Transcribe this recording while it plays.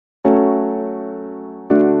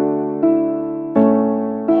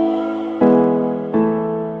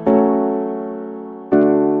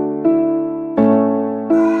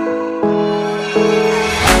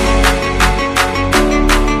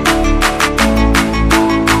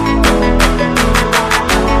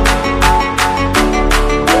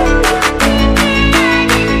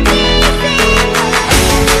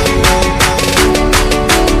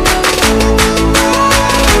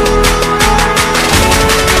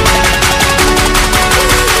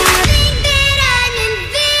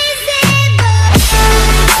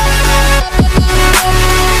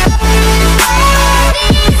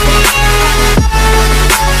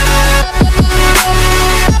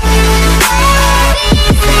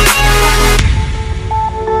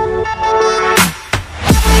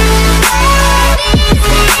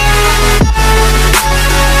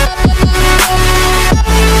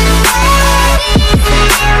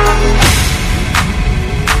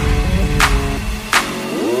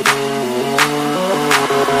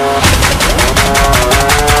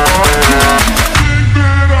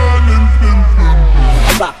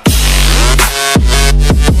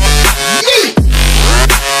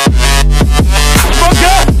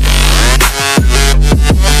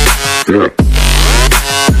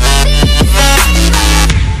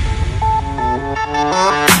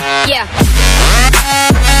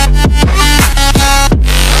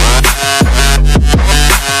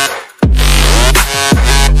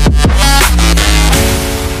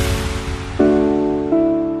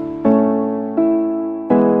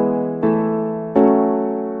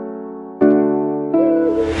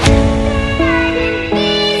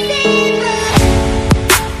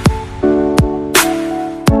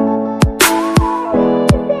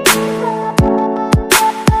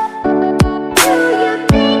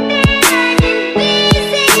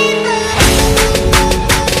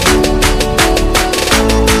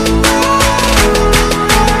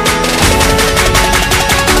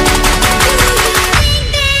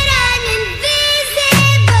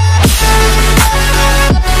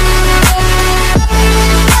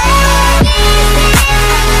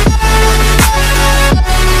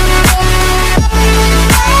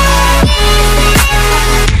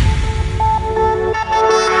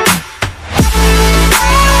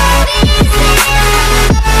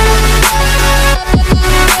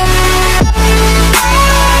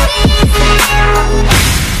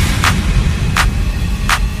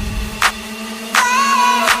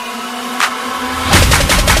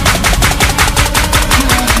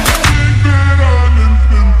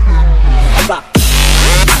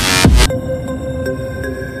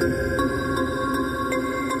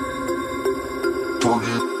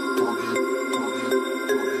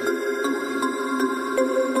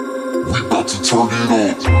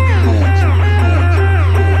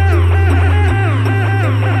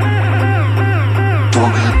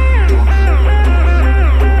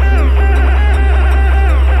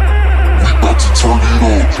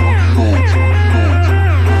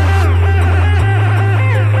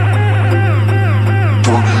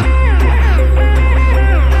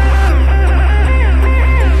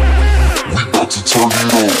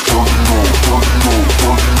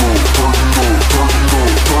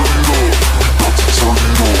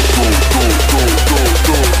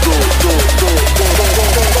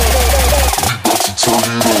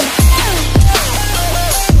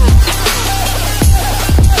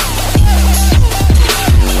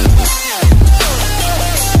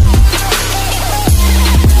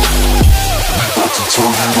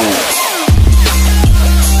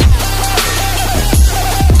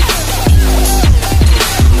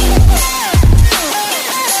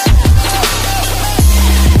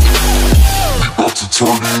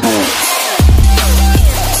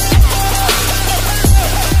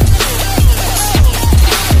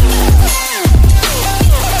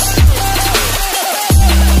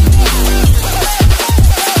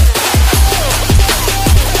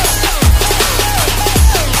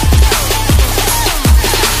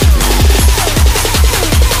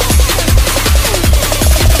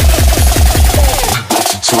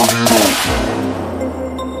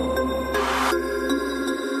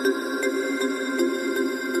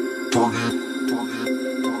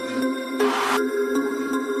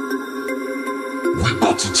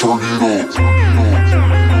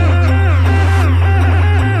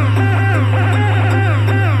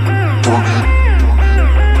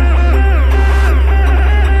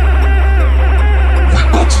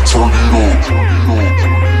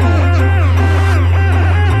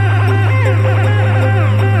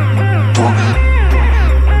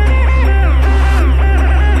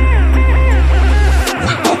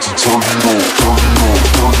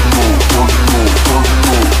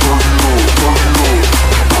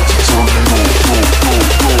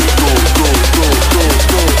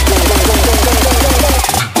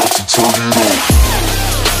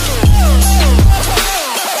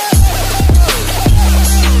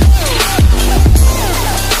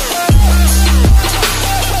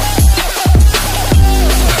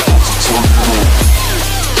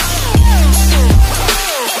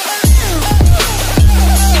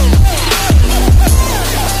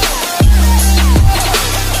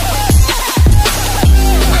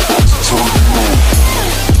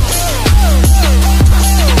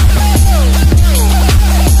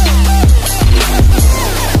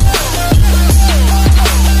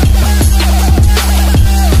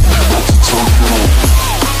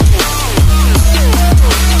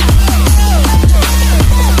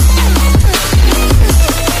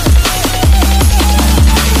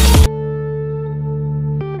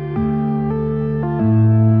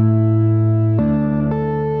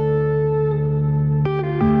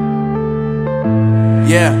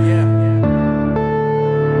Yeah. Yeah.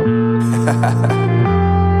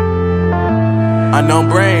 Unknown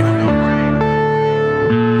Brain,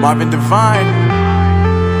 Marvin Divine.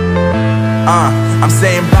 I'm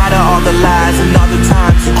saying bye to all the lies and all the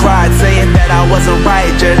times you cried, saying that I wasn't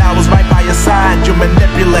right, yet I was right by your side. You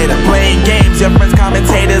manipulator, playing games, your friends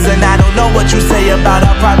commentators, and I don't know what you say about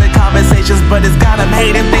our private conversations, but it's got them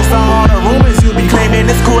hating. Thanks to all the rumors you be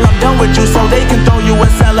claiming. It's cool, I'm done with you, so they can throw you a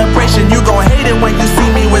celebration. You gon' hate it when you see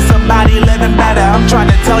me with somebody living better. I'm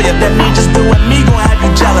trying to tell you that me just doing me gon' have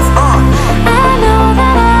you jealous. I know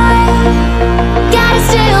that I gotta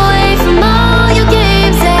stay away from all your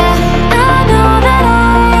games, yeah. I know that I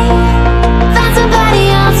found somebody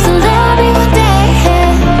else to love me one day,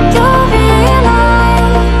 yeah. You'll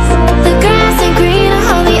realize the grass ain't greener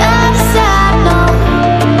on the other side, no.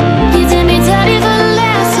 You did me dirty for the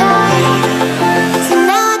last time, so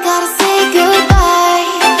now I gotta say goodbye.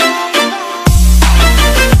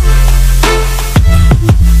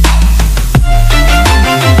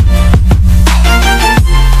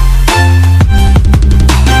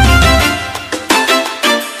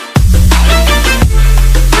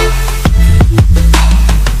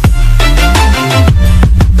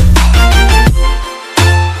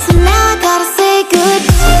 So now I gotta say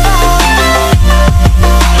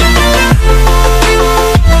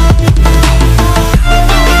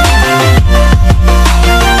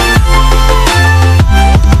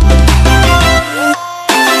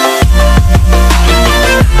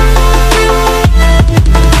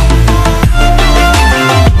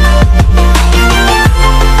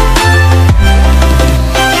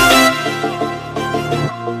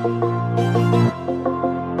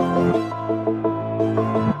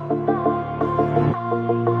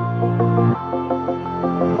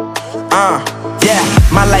Yeah,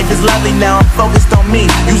 my life is lovely now, I'm focused on me.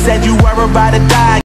 You said you were about to die.